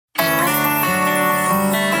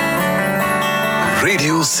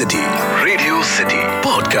Radio city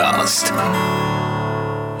podcast.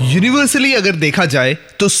 Universally अगर देखा जाए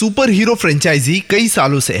तो सुपर हीरो फ्रेंचाइजी कई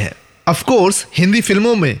सालों से है। ऑफ कोर्स हिंदी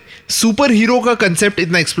फिल्मों में सुपर हीरो का कंसेप्ट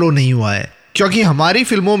इतना एक्सप्लोर नहीं हुआ है, क्योंकि हमारी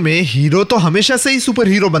फिल्मों में हीरो तो हमेशा से ही सुपर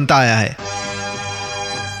हीरो बनता आया है।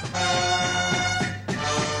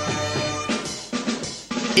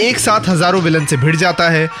 एक साथ हजारों विलन से भिड़ जाता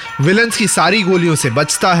है, विलन्स की सारी गोलियों से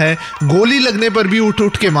बचता है, गोली लगने पर भी उठ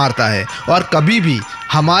उठ के मारता है और कभी भी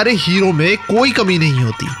हमारे हीरो में कोई कमी नहीं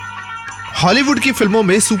होती। हॉलीवुड की फिल्मों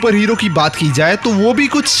में सुपर हीरो की बात की जाए तो वो भी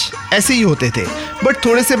कुछ ऐसे ही होते थे, बट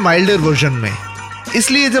थोड़े से माइल्डर वर्जन में।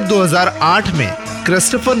 इसलिए जब 2008 में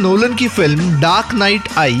क्रिस्टोफर नोलन की फिल्म डार्क नाइट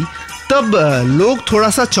आई तब लोग थोड़ा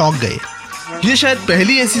सा चौंक गए। ये शायद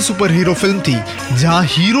पहली ऐसी सुपर हीरो फिल्म थी जहां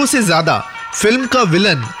हीरो से ज्यादा फिल्म का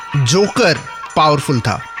विलन जोकर पावरफुल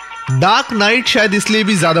था। डार्क नाइट शायद इसलिए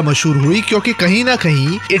भी ज्यादा मशहूर हुई क्योंकि कहीं ना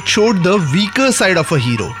कहीं it showed the weaker side of a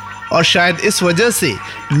hero, और शायद इस वजह से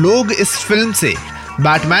लोग इस फिल्म से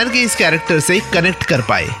बैटमैन के इस कैरेक्टर से कनेक्ट कर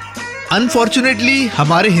पाए। अनफॉर्चुनेटली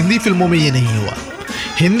हमारे हिंदी फिल्मों में ये नहीं हुआ।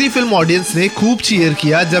 हिंदी फिल्म ऑडियंस ने खूब चीयर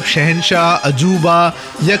किया जब शहंशाह, अजूबा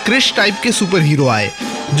या क्रिश टाइप के सुपर हीरो आए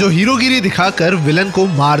जो हीरोगिरी दिखाकर विलन को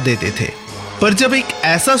मार देते थे। पर जब एक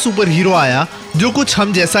ऐसा सुपर हीरो आया जो कुछ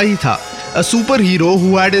हम जैसा ही था, a super hero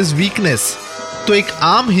who had his weakness, तो एक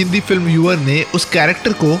आम हिंदी फिल्म व्यूअर ने उस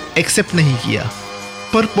कैरेक्टर को एक्सेप्ट नहीं किया।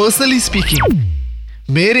 पर पर्सनली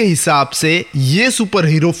स्पीकिंग मेरे हिसाब से ये सुपर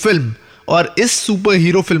हीरो फिल्म और इस सुपर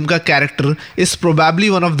हीरो फिल्म का character is probably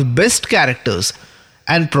one of the best characters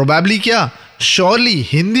and probably क्या, श्योरली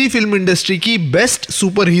हिंदी फिल्म इंडस्ट्री की बेस्ट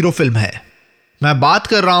सुपर हीरो फिल्म है। मैं बात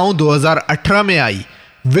कर रहा हूं 2018 में आई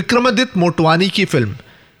विक्रमादित्य मोटवानी की film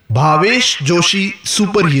Bhavesh Joshi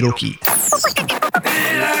super hero की।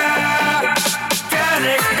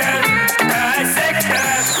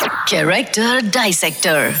 Character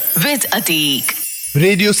dissector with Atiq.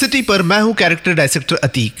 Radio City पर मैं हूं कैरेक्टर डाइसेक्टर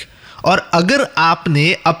अतीक, और अगर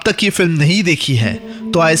आपने अब तक ये फिल्म नहीं देखी है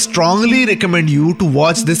तो I strongly recommend you to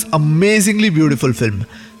watch this amazingly beautiful film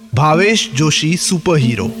Bhavesh Joshi super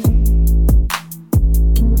hero.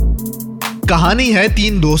 कहानी है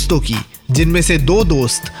 3 दोस्तों की, जिनमें से 2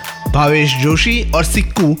 दोस्त भावेश जोशी और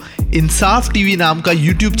सिक्कू इंसाफ टीवी नाम का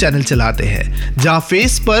यूट्यूब चैनल चलाते हैं, जहां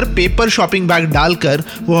फेस पर पेपर शॉपिंग बैग डालकर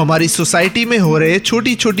वो हमारी सोसाइटी में हो रहे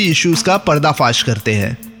छोटी छोटी इश्यूज का पर्दाफाश करते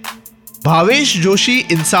हैं। भावेश जोशी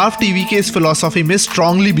इंसाफ टीवी के इस फिलॉसफी में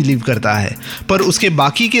स्ट्रांगली बिलीव करता है, पर उसके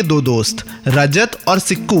बाकी के 2 दोस्त रजत और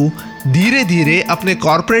सिक्कू धीरे धीरे अपने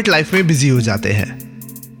कॉर्पोरेट लाइफ में बिजी हो जाते हैं।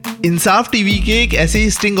 इंसाफ टीवी के एक ऐसे ही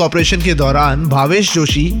स्टिंग ऑपरेशन के दौरान भावेश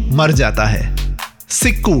जोशी मर जाता है।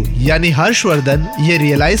 सिक्कू यानी हर्षवर्धन ये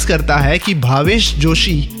रियलाइज करता है कि भावेश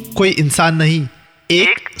जोशी कोई इंसान नहीं,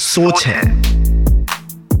 एक सोच है।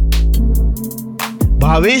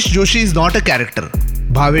 Bhavesh Joshi is not a character,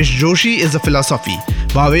 Bhavesh Joshi is a philosophy,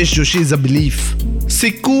 Bhavesh Joshi is a belief.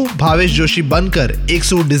 Sikku Bhavesh Joshi बनकर एक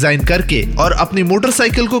सूट डिजाइन करके और अपनी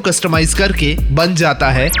मोटरसाइकिल को कस्टमाइज करके बन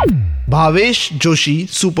जाता है भावेश जोशी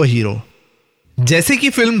सुपर हीरो। जैसे कि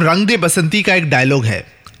फिल्म रंग दे बसंती का एक डायलॉग है,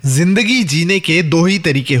 जिंदगी जीने के 2 ही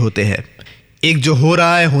तरीके होते हैं, एक जो हो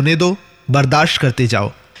रहा है होने दो, बर्दाश्त करते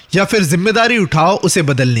जाओ, या फिर जिम्मेदारी उठाओ उसे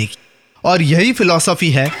बदलने की। और यही फिलॉसफी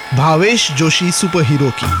है भावेश जोशी सुपर हीरो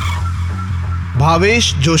की।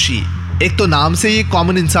 भावेश जोशी एक तो नाम से ये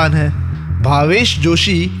कॉमन इंसान है, भावेश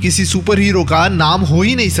जोशी किसी सुपर हीरो का नाम हो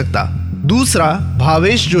ही नहीं सकता। दूसरा,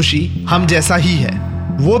 भावेश जोशी हम जैसा ही है,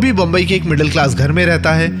 वो भी बंबई के एक मिडिल क्लास घर में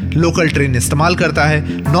रहता है, लोकल ट्रेन इस्तेमाल करता है,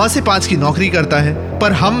 9 से 5 की नौकरी करता है।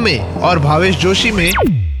 पर हम में और भावेश जोशी में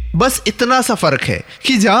बस इतना सा फर्क है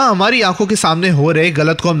कि जहां हमारी आंखों के सामने हो रहे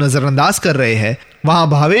गलत को हम नजरअंदाज कर रहे हैं, वहां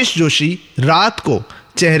भावेश जोशी रात को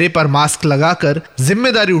चेहरे पर मास्क लगाकर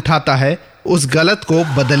जिम्मेदारी उठाता है उस गलत को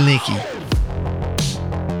बदलने की।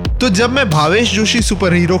 तो जब मैं भावेश जोशी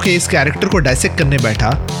सुपर हीरो के इस कैरेक्टर को डाइसेक्ट करने बैठा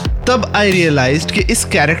तब आई रियलाइज्ड कि इस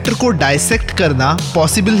कैरेक्टर को डाइसेक्ट करना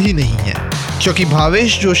पॉसिबल ही नहीं है, क्योंकि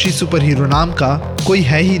भावेश जोशी सुपर हीरो नाम का कोई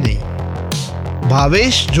है ही नहीं।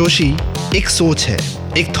 भावेश जोशी एक सोच है,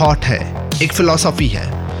 एक थॉट है, एक फिलॉसफी है,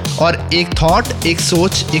 और एक थॉट, एक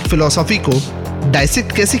सोच, एक फिलॉसफी को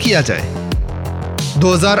डाइसेक्ट कैसे किया जाए।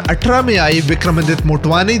 2018 में आई विक्रमादित्य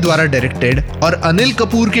मोटवानी द्वारा डायरेक्टेड और अनिल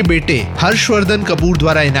कपूर के बेटे हर्षवर्धन कपूर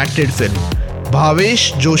द्वारा enacted film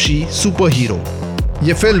Bhavesh Joshi super hero,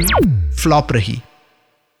 ये फिल्म फ्लॉप रही।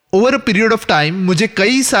 Over a period of time मुझे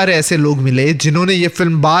कई सारे ऐसे लोग मिले जिन्होंने ये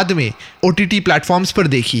फिल्म बाद में OTT प्लेटफॉर्म्स पर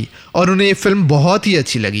देखी और उन्हें ये फिल्म बहुत ही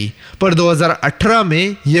अच्छी लगी, पर 2018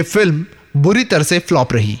 में ये फिल्म बुरी तरह से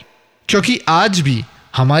फ्लॉप रही, क्योंकि आज भी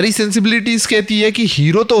हमारी सेंसिबिलिटीज कहती है कि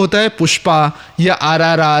हीरो तो होता है पुष्पा या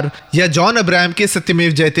RRR या जॉन अब्राहम के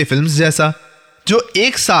सत्यमेव जयते फिल्म्स जैसा, जो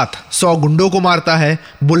एक साथ 100 गुंडों को मारता है,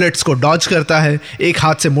 बुलेट्स को डॉज करता है, एक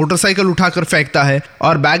हाथ से मोटरसाइकिल उठाकर फेंकता है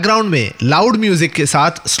और बैकग्राउंड में लाउड म्यूजिक के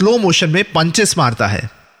साथ स्लो मोशन में पंचेस मारता है।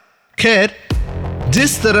 खैर,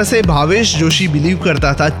 जिस तरह से भावेश जोशी बिलीव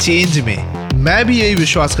करता था चेंज में, मैं भी यही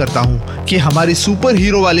विश्वास करता हूं कि हमारी सुपर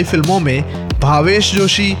हीरो वाली फिल्मों में भावेश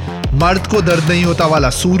जोशी, मर्द को दर्द नहीं होता वाला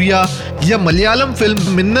सूर्या या मलयालम फिल्म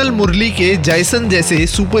मिन्नल मुरली के जैसन जैसे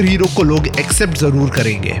सुपर हीरो को लोग एक्सेप्ट जरूर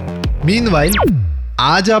करेंगे। मीनवाइल,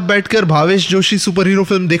 आज आप बैठकर Bhavesh Joshi super hero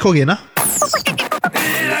film देखोगे ना?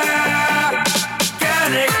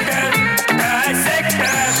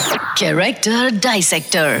 Character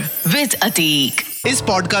dissector with Ateeq. इस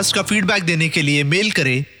पॉडकास्ट का फीडबैक देने के लिए मेल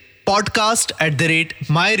करें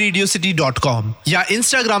podcast@myradiocity.com या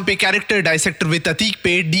इंस्टाग्राम पे कैरेक्टर डाइसेक्टर विद अतीक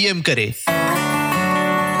पे DM करें।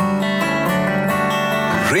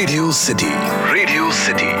 Radio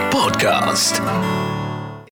city podcast.